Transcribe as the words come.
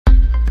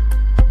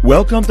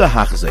Welcome to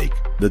Hachzik,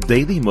 the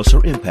Daily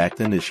Musar Impact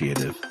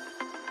Initiative.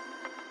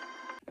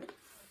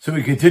 So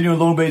we continue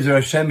along Be'ezer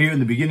Hashem here in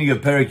the beginning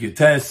of Perek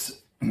Yutes.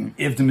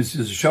 If the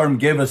Mesilas Yesharim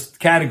gave us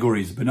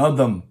categories, Ben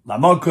Adam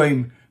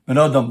Lamokoim, Ben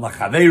Adam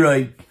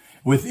Lachaverei.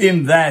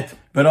 Within that,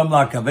 Ben Adam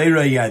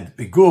Lachaverei, he had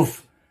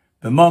Beguf,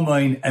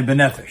 B'Mamoin, and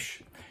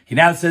B'Nefesh. He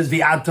now says,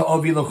 V'ata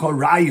Ovi L'chol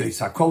Rayos,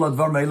 HaKol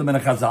Advar Me'elim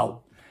and Chazal.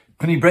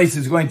 Penny Brace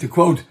is going to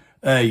quote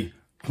a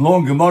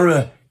long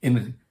Gemara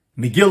in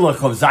Megillah,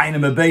 Chav Zayin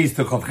and Mebeis,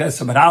 to Chav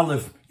Chesam and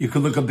Aleph. You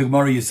can look up the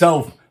Gemara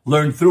yourself,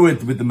 learn through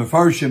it with the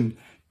Mefarshim.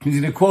 He's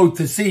going to quote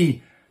to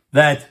see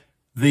that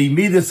the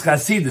Midas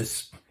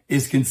Chasidus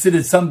is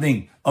considered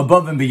something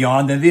above and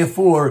beyond, and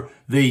therefore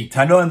the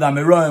Tano and the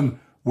Amiram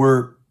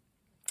were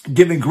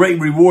given great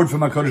reward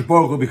from HaKadosh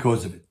Baruch Hu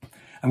because of it.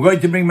 I'm going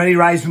to bring many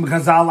rayos from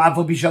Chazal,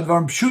 Afal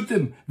Bishadvar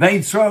Pshutim,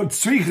 Vein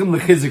Tzrichim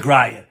Lechizik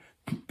Raya.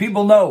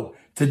 People know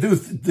to do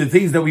the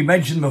things that we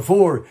mentioned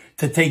before,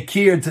 to take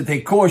care, to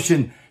take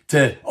caution,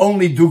 to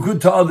only do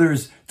good to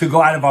others, to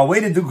go out of our way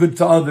to do good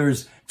to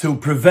others, to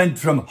prevent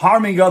from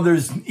harming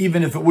others,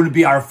 even if it wouldn't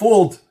be our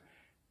fault.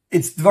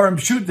 It's Dvarim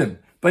Pshutim,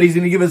 but he's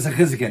going to give us a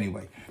chizik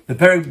anyway. The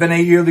Perek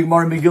B'nai Yearly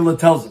Gemara Megillah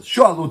tells us,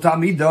 Shoalu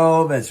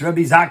Tamidov, it's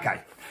Rabbi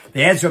Zakkai.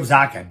 They answer of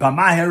Zakkai,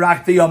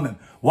 B'maherach Yomim.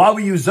 Why were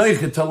you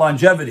zoichet to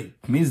longevity?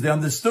 It means they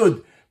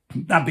understood,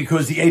 not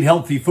because he ate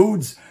healthy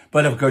foods,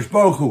 but if Kosh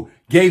Baruch Hu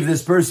gave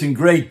this person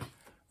great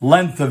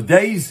length of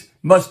days,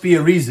 must be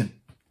a reason.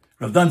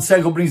 Rav Dan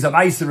Segel brings up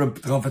Meiser of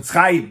Chofetz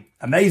Chaim.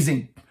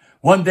 Amazing.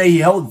 One day he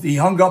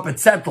hung up a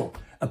zettel,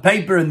 a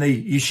paper in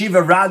the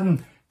Yeshiva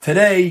Radin.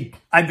 Today,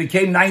 I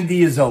became 90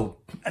 years old.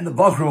 And the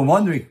Bachar were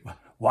wondering,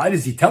 why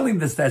is he telling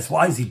this?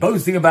 Why is he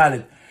boasting about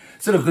it?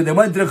 So they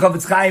went to the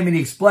Chofetz Chaim and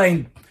he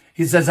explained,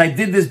 he says, I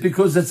did this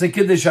because it's a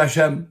Kiddush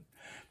Hashem.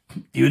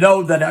 You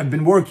know that I've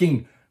been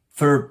working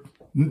for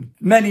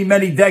many,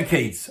 many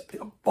decades,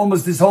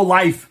 almost his whole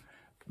life,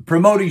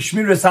 promoting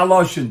Shmiras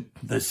HaLashon,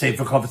 the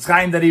Sefer Chofetz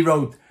Chaim that he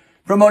wrote,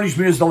 promoting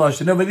Shmiras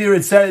HaLashon. Over there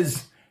it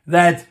says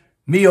that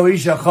Mio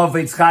Isha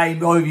Chofetz Chaim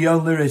Oiv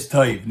Yonler is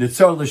Toiv.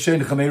 Nitzor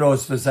L'Shen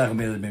Chameros V'Sech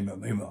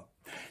Mimo.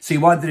 So he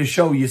wanted to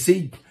show, you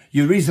see,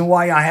 the reason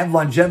why I have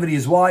longevity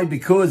is why?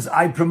 Because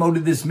I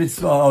promoted this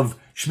mitzvah of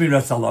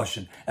Shmiras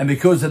HaLashon. And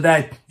because of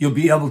that, you'll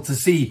be able to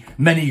see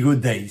many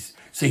good days.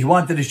 So he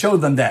wanted to show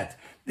them that.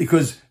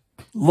 Because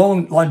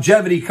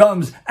longevity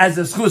comes as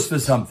a schus for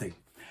something.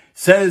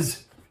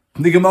 Says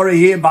the Gemara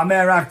here,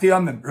 B'Merach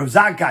Tiyamim, Rav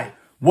Zakkai,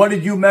 what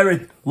did you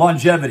merit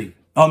longevity?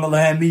 It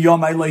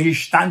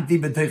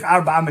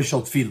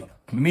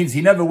means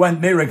he never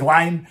went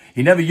meraglaim,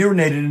 he never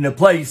urinated in a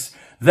place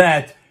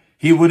that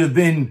he would have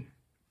been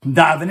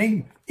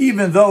davening,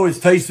 even though, as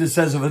Taisva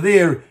says over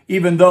there,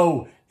 even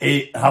though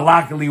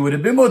halachically would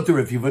have been mutter.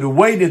 If he would have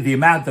waited the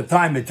amount of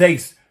time it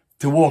takes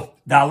to walk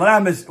Dal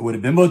Ramis, it would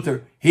have been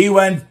mutter. He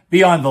went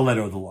beyond the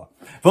letter of the law.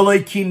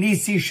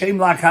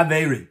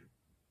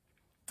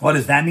 What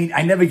does that mean?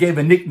 I never gave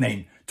a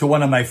nickname to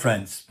one of my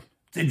friends.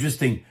 It's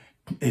interesting.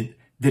 Did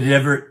it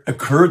ever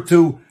occur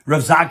to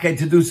Rav Zakkai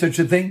to do such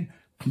a thing?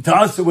 To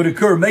us it would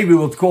occur. Maybe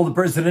we'll call the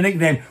person a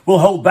nickname. We'll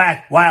hold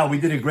back. Wow, we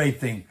did a great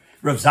thing.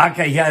 Rav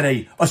Zakkai, he had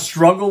a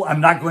struggle.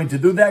 I'm not going to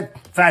do that.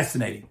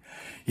 Fascinating.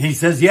 He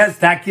says, yes,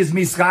 that gives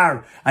me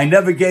schar. I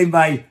never gave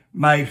my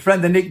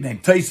friend a nickname.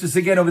 Tosfos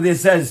again over there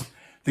says,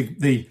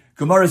 the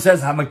Gemara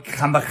says,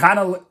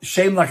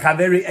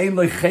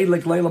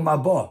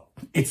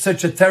 it's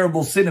such a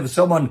terrible sin if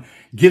someone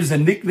gives a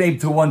nickname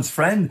to one's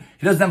friend.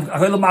 He doesn't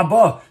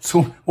have,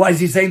 so why is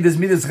he saying this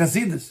Midas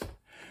Chasidus?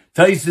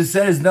 Tosfos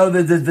says, no,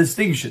 there's a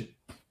distinction.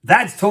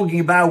 That's talking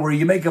about where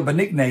you make up a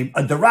nickname,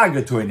 a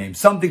derogatory name,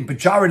 something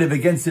pejorative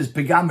against his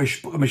pegam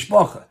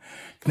mishpacha.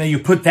 Now you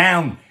put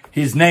down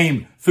his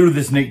name through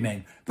this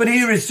nickname. But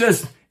here it's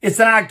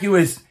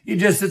innocuous.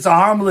 It's a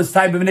harmless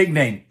type of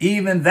nickname.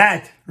 Even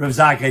that Rav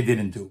Zakkai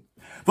didn't do.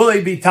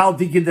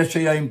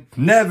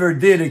 Never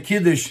did a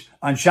Kiddush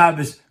on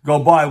Shabbos go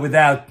by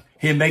without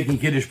him making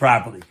Kiddush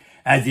properly.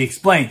 As he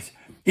explains,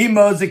 I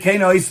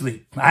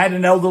had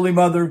an elderly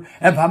mother,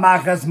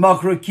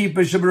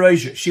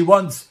 she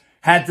once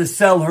had to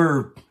sell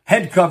her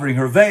head covering,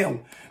 her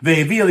veil.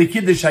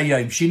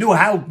 She knew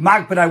how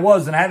makbid I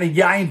was in having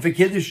yain for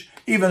Kiddush.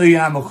 Even though you're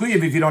not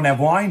mechuyev, if you don't have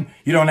wine,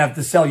 you don't have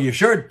to sell your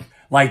shirt,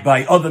 like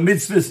by other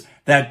mitzvahs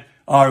that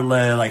are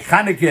like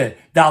Chanukah,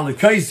 Dalet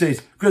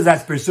Kaises, because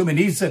that's Persum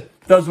Isa.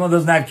 Those one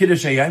doesn't have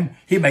Kiddush Hayom,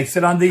 he makes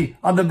it on the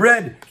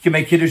bread. He can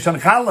make Kiddush on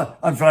Challah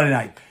on Friday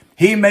night.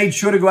 He made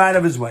sure to go out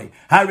of his way.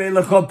 Here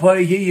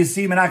you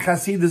see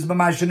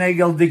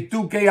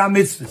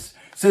mitzvahs.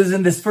 Says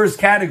in this first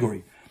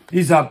category,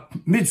 these are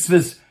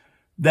mitzvahs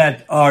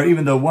that are,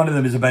 even though one of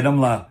them is a B'Adam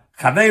La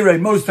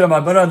Chaverei, most of them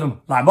are B'Adam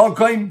La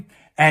Mokoim,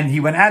 and he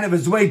went out of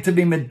his way to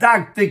be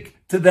medactic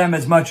to them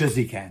as much as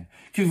he can.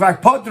 He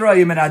wouldn't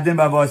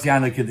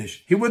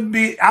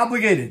be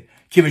obligated.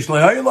 If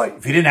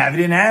he didn't have,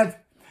 he didn't have.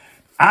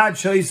 You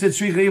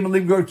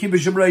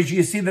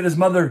see that his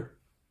mother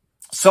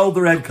sold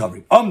her head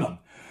covering.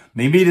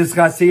 He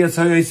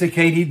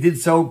did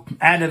so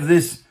out of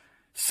this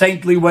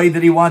saintly way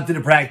that he wanted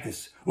to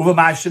practice.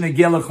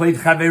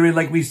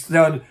 Like we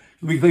saw,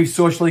 like he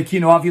says from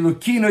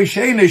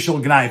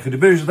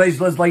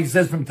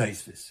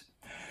Taisvis.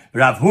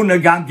 Rav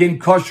Huna Gamkin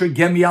Kosher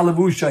Gemi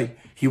Alavushay.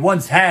 He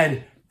once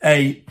had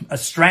a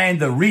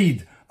strand, a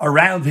reed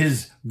around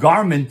his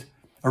garment,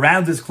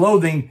 around his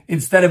clothing,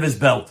 instead of his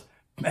belt.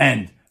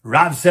 And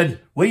Rav said,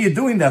 what are you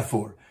doing that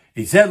for?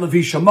 He said,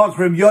 he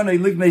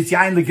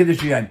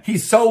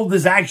sold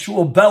his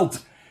actual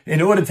belt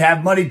in order to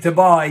have money to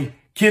buy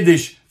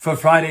Kiddush for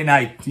Friday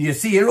night. You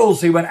see here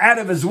also, he went out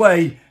of his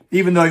way,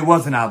 even though he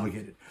wasn't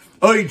obligated.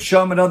 Oid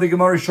Sham, another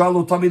Gemara,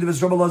 Shalom, Tommy, the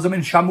Vesrabal Lazam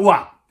in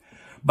Shamua.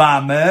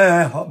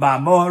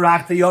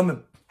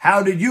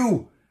 How did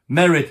you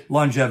merit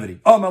longevity?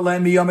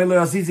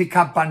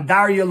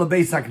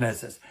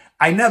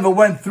 I never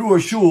went through a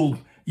shul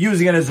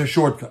using it as a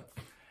shortcut.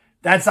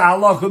 That's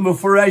halacha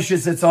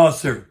mufareshes, it's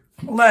asur.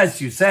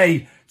 Unless you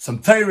say some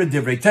Torah,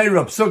 divrei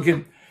Torah,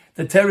 psukim,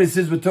 the Torah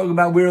says we're talking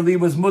about where he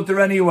was mutter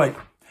anyway.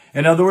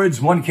 In other words,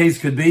 one case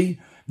could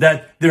be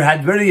that there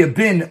had already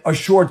been a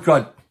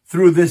shortcut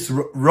through this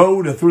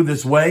road or through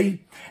this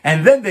way,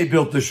 and then they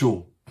built the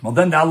shul. Well,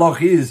 then the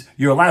halach is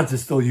you're allowed to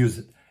still use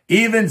it.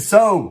 Even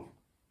so,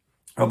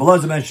 Rabbi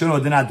Elazar ben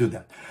Shlomo did not do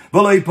that.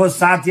 The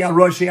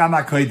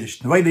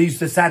way they used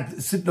to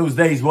sit those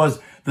days was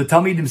the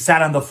Talmidim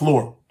sat on the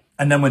floor.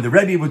 And then when the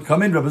Rebbe would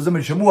come in, Rabbi Elazar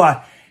ben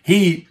Shlomo,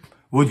 he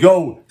would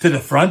go to the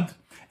front,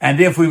 and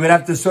therefore we would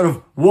have to sort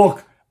of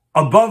walk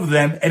above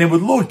them, and it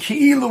would look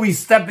ki'ilu he's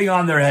stepping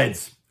on their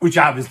heads, which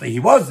obviously he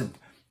wasn't.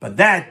 But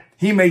that,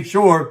 he made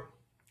sure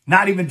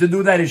not even to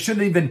do that. It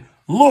shouldn't even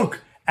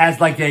look as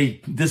like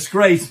a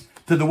disgrace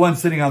to the one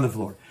sitting on the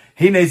floor.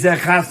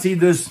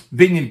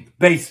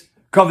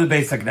 Covered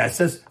base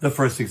agneses, the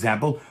first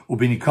example.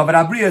 Ubini covered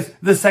abrias,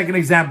 the second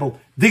example.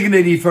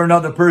 Dignity for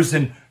another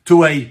person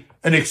to an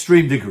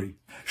extreme degree.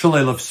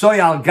 Shalei of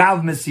soyal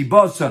gav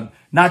mesiboson,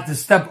 not to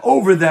step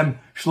over them.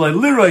 Shalei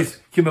lirois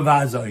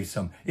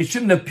kimavazoisam. It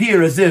shouldn't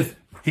appear as if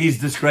he's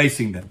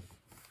disgracing them.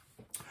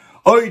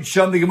 Oid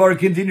Sham, the Gemara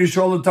continues.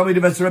 Shalom Tamid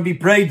of Rabbi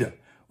Preda.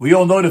 We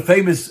all know the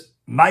famous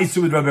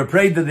Maisa with Rabbi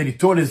Preda that he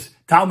taught his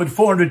Talmud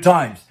 400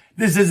 times.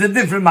 This is a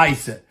different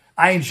Maisa.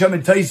 Ayin Sham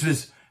and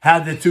Taisvis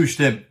had the two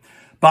shtim.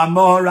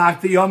 How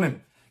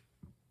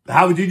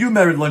did you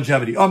merit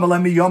longevity? I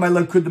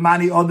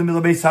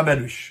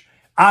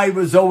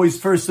was always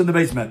first in the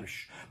base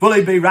medrash.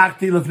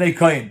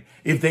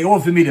 If they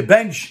offer me to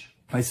bench,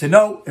 I say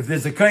no. If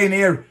there's a kohen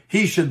here,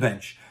 he should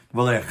bench.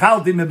 Even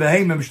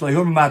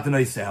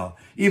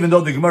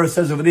though the Gemara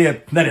says over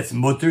there that it's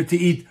mutter to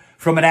eat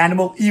from an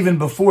animal, even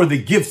before the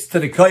gifts to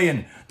the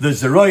kohen, the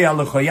zeroya,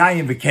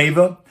 lechoyayim,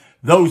 v'keva,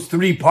 those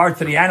three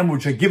parts of the animal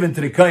which are given to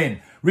the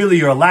kohen, really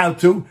you're allowed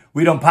to.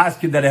 We don't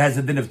paskin that it has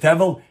a din of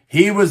tevel.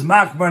 He was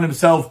makbar on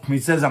himself. He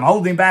says, I'm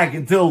holding back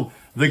until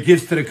the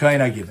gifts to the kohen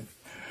are given.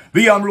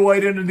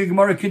 The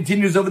Gemara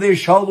continues over there.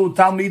 Shalu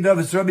Talmida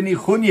v'Rabbi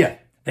Nechunya.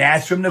 They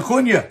asked from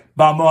Nechunya.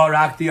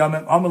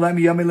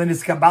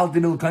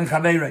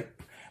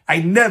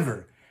 I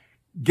never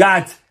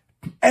got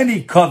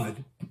any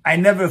covered. I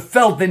never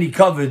felt any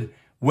covered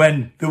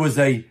when there was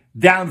a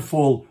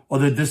downfall or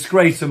the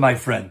disgrace of my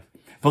friend.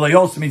 But it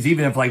also means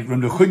even if like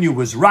Reb Nechunya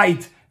was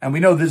right, and we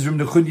know this is Reb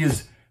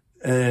Nechunya's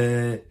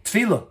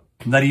tefillah,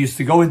 that he used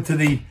to go into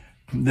the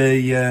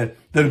Beis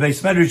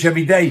Medrash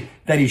every day,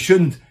 that he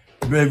shouldn't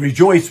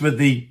rejoice with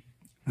the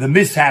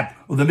mishap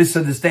or the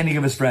misunderstanding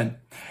of his friend.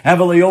 I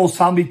never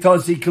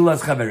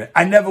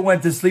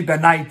went to sleep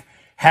at night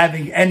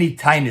having any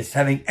tinus,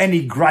 having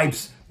any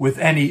gripes with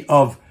any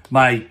of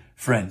my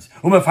friends.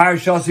 One time Rav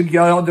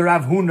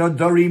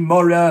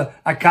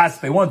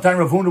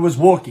Huna was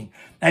walking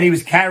and he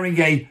was carrying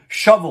a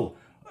shovel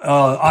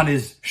on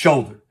his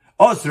shoulder.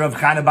 Also, Rav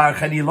Chana Bar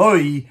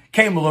Chaniloi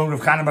came along. Rav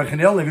Chana Bar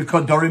Chaniloi, he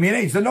called Dorim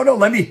Yinei. He said, no,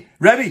 let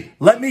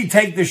me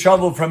take the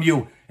shovel from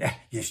you.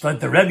 You should let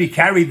the Rebbe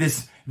carry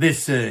this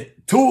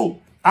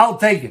tool. I'll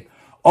take it.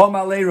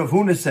 Omalei Rav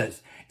Huna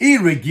says,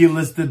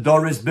 Irregilis the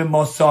Doris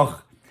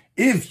b'mosach.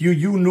 If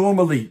you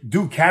normally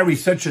do carry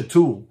such a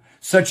tool,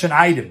 such an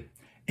item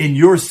in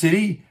your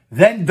city,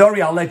 then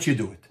Dori, I'll let you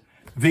do it.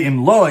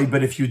 V'imloi,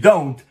 but if you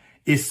don't,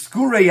 is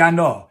skure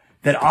yano,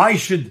 that I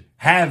should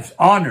have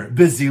honor,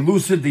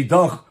 bezilusa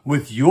didach,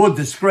 with your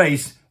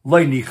disgrace,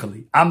 loy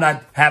nichali. I'm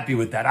not happy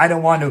with that. I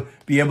don't want to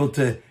be able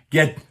to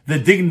get the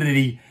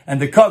dignity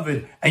and the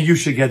covet, and you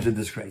should get the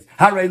disgrace.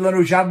 That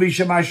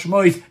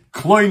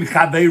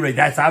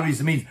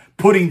obviously means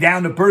putting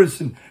down a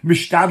person.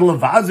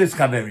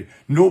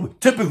 No,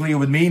 typically it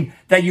would mean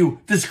that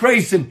you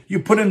disgrace him, you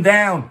put him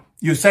down,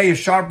 you say a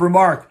sharp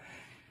remark.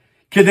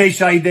 You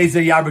thought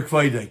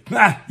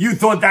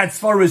that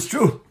svara is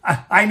true.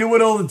 I knew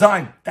it all the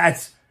time.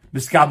 That's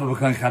miskabel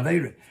b'kan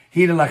chaveri.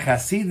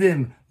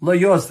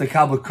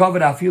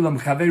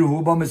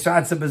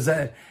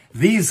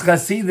 These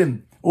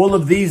chasidim, all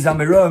of these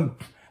amirim,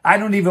 I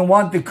don't even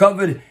want the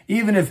covered,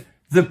 even if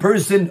the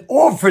person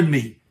offered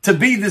me to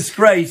be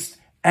disgraced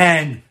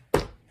and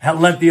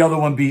let the other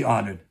one be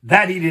honored.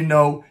 That he didn't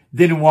know,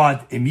 didn't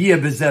want.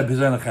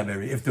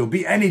 If there'll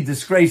be any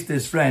disgrace to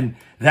his friend,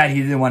 that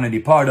he didn't want any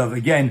part of.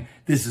 Again,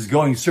 this is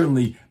going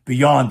certainly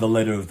beyond the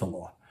letter of the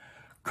law.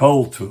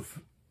 Kol Tuv.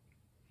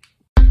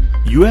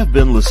 You have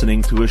been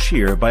listening to a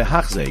shir by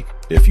Hachzeik.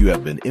 If you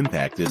have been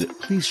impacted,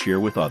 please share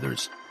with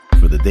others.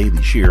 For the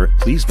daily shir,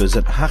 please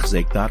visit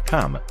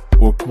Hachzeik.com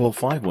or call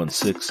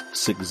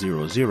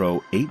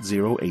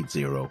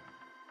 516-600-8080.